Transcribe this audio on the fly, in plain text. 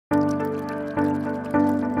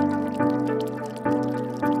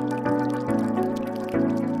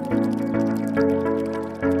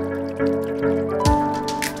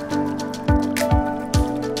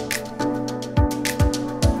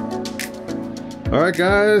Alright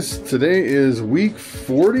guys, today is week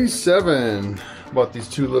 47. Bought these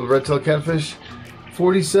two little red-tailed catfish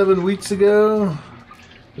 47 weeks ago.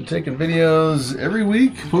 Been taking videos every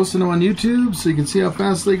week, posting them on YouTube so you can see how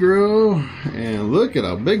fast they grow. And look at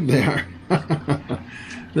how big they are.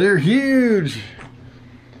 They're huge.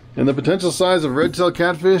 And the potential size of red-tailed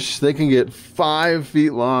catfish, they can get 5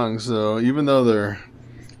 feet long. So even though they're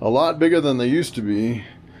a lot bigger than they used to be,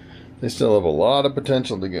 they still have a lot of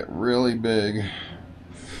potential to get really big.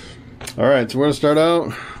 Alright, so we're going to start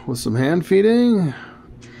out with some hand feeding.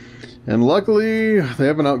 And luckily, they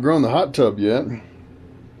haven't outgrown the hot tub yet.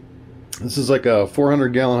 This is like a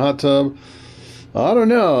 400-gallon hot tub. I don't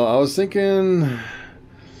know. I was thinking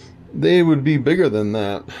they would be bigger than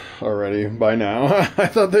that already by now. I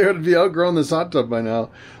thought they would be outgrown this hot tub by now.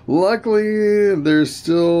 Luckily, they're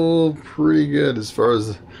still pretty good as far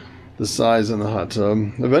as the size in the hot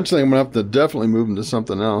tub. Eventually I'm gonna have to definitely move them to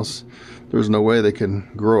something else. There's no way they can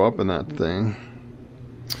grow up in that thing.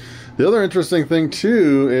 The other interesting thing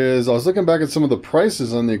too is I was looking back at some of the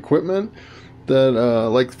prices on the equipment that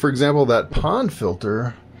like for example that pond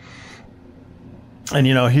filter, and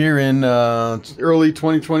you know, here in early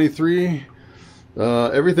 2023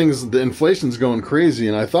 the inflation's going crazy,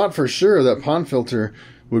 and I thought for sure that pond filter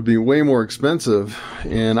would be way more expensive,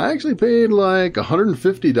 and I actually paid like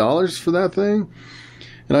 $150 for that thing.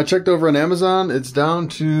 And I checked over on Amazon, it's down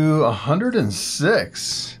to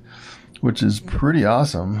 $106, which is pretty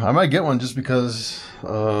awesome. I might get one just because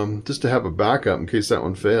just to have a backup in case that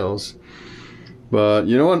one fails. But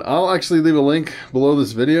you know what, I'll actually leave a link below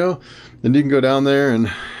this video, and you can go down there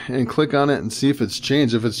and click on it and see if it's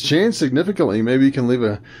changed. If it's changed significantly, maybe you can leave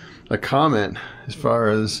a comment as far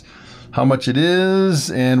as how much it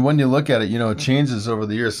is, and when you look at it, you know, it changes over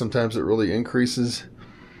the years. Sometimes it really increases,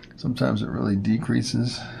 sometimes it really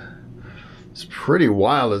decreases. It's pretty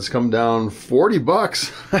wild. It's come down 40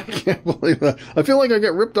 bucks. I can't believe that. I feel like I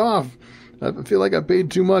got ripped off. I feel like I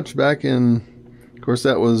paid too much back in, of course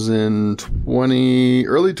that was in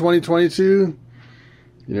early 2022.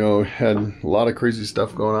 You know, had a lot of crazy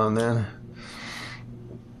stuff going on then.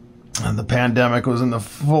 And the pandemic was in the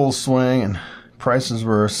full swing, and prices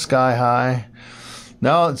were sky high.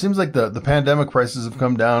 Now it seems like the pandemic prices have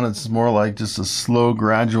come down. It's more like just a slow,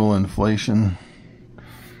 gradual inflation.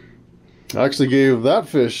 I actually gave that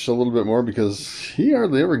fish a little bit more because he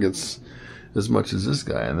hardly ever gets as much as this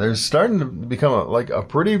guy. And there's starting to become a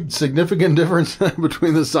pretty significant difference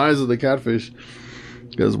between the size of the catfish,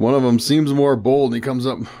 because one of them seems more bold and he comes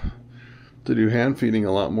up to do hand feeding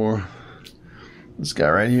a lot more. This guy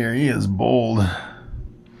right here, he is bold.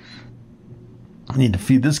 I need to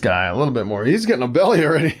feed this guy a little bit more. He's getting a belly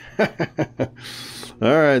already.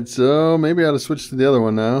 Alright, so maybe I ought to switch to the other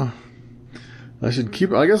one now. I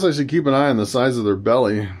guess I should keep an eye on the size of their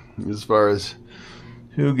belly as far as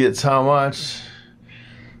who gets how much.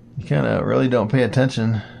 You kind of really don't pay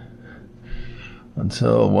attention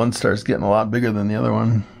until one starts getting a lot bigger than the other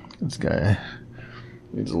one. This guy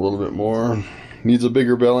needs a little bit more. Needs a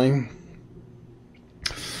bigger belly.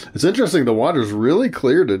 It's interesting, the water's really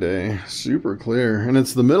clear today, super clear, and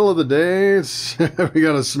it's the middle of the day. We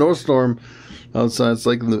got a snowstorm outside. It's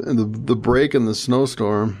like the break in the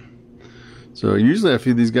snowstorm. So usually I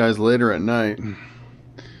feed these guys later at night, and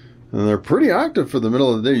they're pretty active for the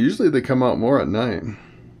middle of the day. Usually they come out more at night, and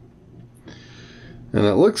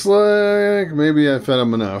it looks like maybe I fed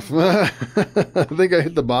them enough. I think I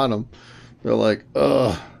hit the bottom. They're like,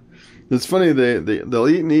 ugh. It's funny, they'll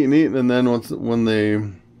eat and eat and eat, and then when they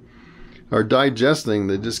are digesting,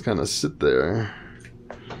 they just kind of sit there.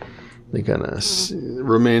 They kind of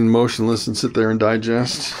remain motionless and sit there and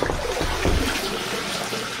digest,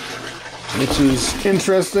 which is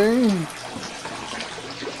interesting.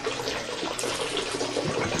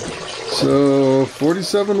 So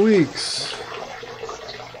 47 weeks.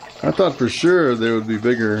 I thought for sure they would be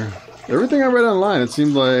bigger. Everything I read online, it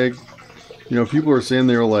seemed like, you know, people were saying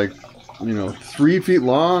they were like, you know, 3 feet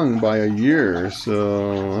long by a year.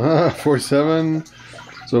 So 47,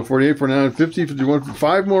 so 48, 49, 50, 51,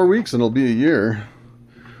 5 more weeks and it'll be a year,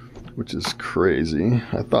 which is crazy.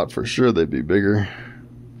 I thought for sure they'd be bigger.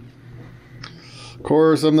 Of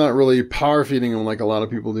course, I'm not really power feeding them like a lot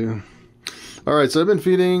of people do. Alright, so I've been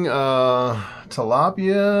feeding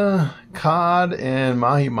tilapia, cod, and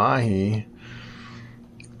mahi-mahi.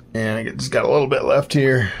 And I just got a little bit left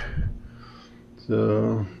here.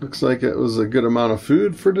 So, looks like it was a good amount of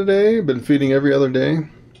food for today. Been feeding every other day.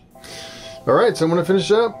 Alright, so I'm going to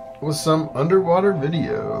finish up with some underwater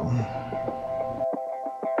video.